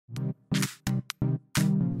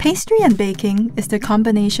Pastry and baking is the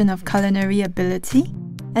combination of culinary ability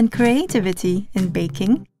and creativity in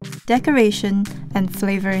baking, decoration, and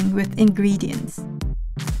flavoring with ingredients.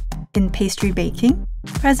 In pastry baking,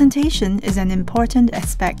 presentation is an important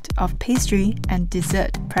aspect of pastry and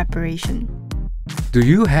dessert preparation. Do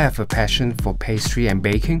you have a passion for pastry and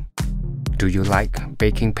baking? Do you like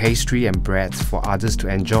baking pastry and breads for others to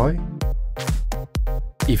enjoy?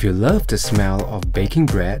 If you love the smell of baking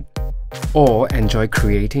bread, or enjoy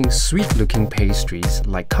creating sweet-looking pastries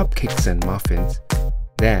like cupcakes and muffins,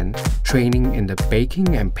 then training in the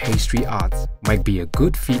baking and pastry arts might be a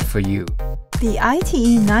good fit for you. The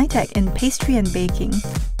ITE Nitec in Pastry and Baking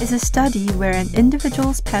is a study where an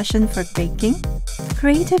individual's passion for baking,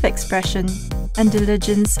 creative expression, and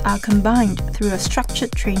diligence are combined through a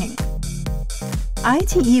structured training.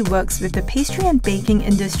 ITE works with the pastry and baking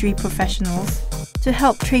industry professionals to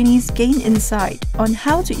help trainees gain insight on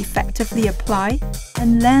how to effectively apply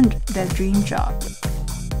and land their dream job.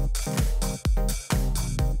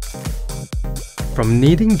 From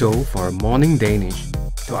kneading dough for a morning Danish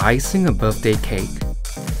to icing a birthday cake,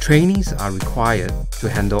 trainees are required to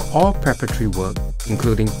handle all preparatory work,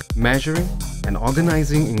 including measuring and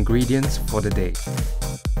organizing ingredients for the day.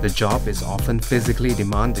 The job is often physically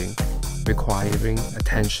demanding, requiring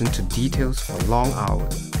attention to details for long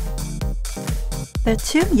hours. The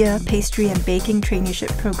 2-year Pastry and Baking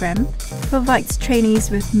Traineeship program provides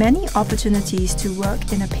trainees with many opportunities to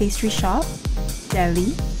work in a pastry shop,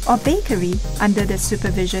 deli, or bakery under the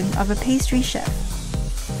supervision of a pastry chef.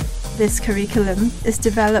 This curriculum is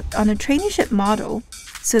developed on a traineeship model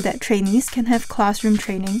so that trainees can have classroom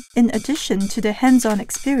training in addition to the hands-on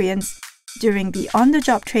experience during the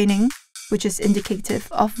on-the-job training, which is indicative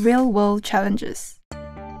of real-world challenges.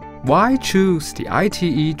 Why choose the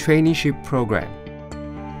ITE Traineeship program?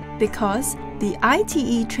 Because the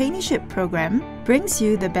ITE Traineeship program brings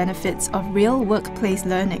you the benefits of real workplace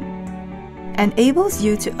learning, enables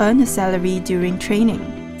you to earn a salary during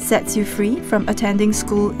training, sets you free from attending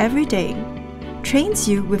school every day, trains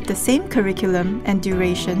you with the same curriculum and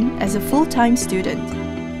duration as a full-time student.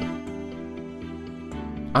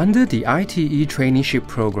 Under the ITE Traineeship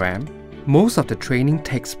program, most of the training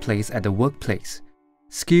takes place at the workplace.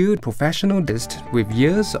 Skilled professionals with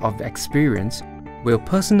years of experience will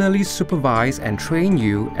personally supervise and train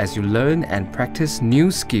you as you learn and practice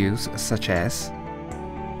new skills such as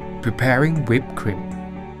preparing whipped cream,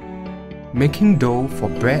 making dough for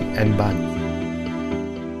bread and buns,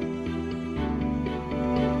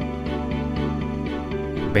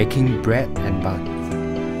 baking bread and buns,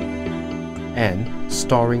 and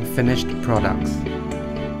storing finished products.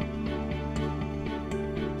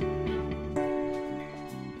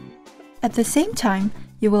 At the same time,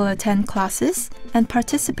 you will attend classes and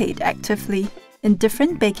participate actively in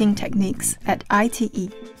different baking techniques at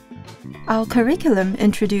ITE. Our curriculum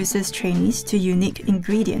introduces trainees to unique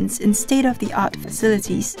ingredients in state-of-the-art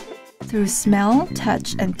facilities through smell,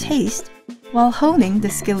 touch, and taste, while honing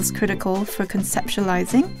the skills critical for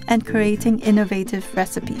conceptualizing and creating innovative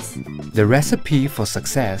recipes. The recipe for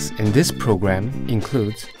success in this program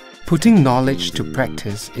includes putting knowledge to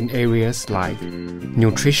practice in areas like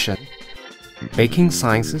nutrition, baking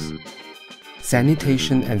sciences,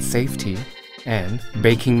 sanitation and safety, and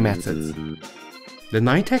baking methods. The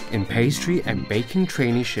Nitec in Pastry and Baking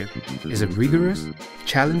Traineeship is a rigorous,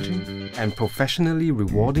 challenging, and professionally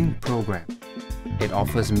rewarding program. It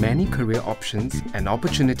offers many career options and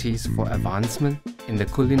opportunities for advancement in the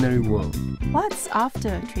culinary world. What's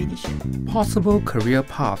after traineeship? Possible career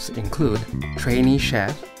paths include trainee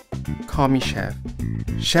chef, commis chef,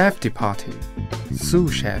 chef de partie,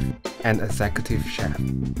 sous chef, and executive chef.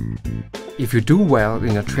 If you do well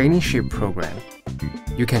in a traineeship program,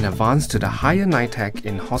 you can advance to the Higher Nitec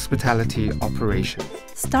in hospitality operations.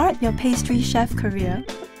 Start your pastry chef career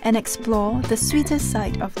and explore the sweetest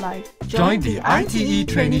side of life. Join the ITE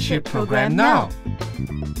Traineeship program now!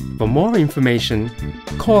 For more information,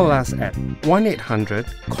 call us at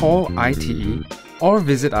 1-800-CALL-ITE or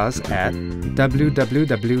visit us at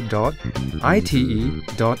www.ite.edu.sg.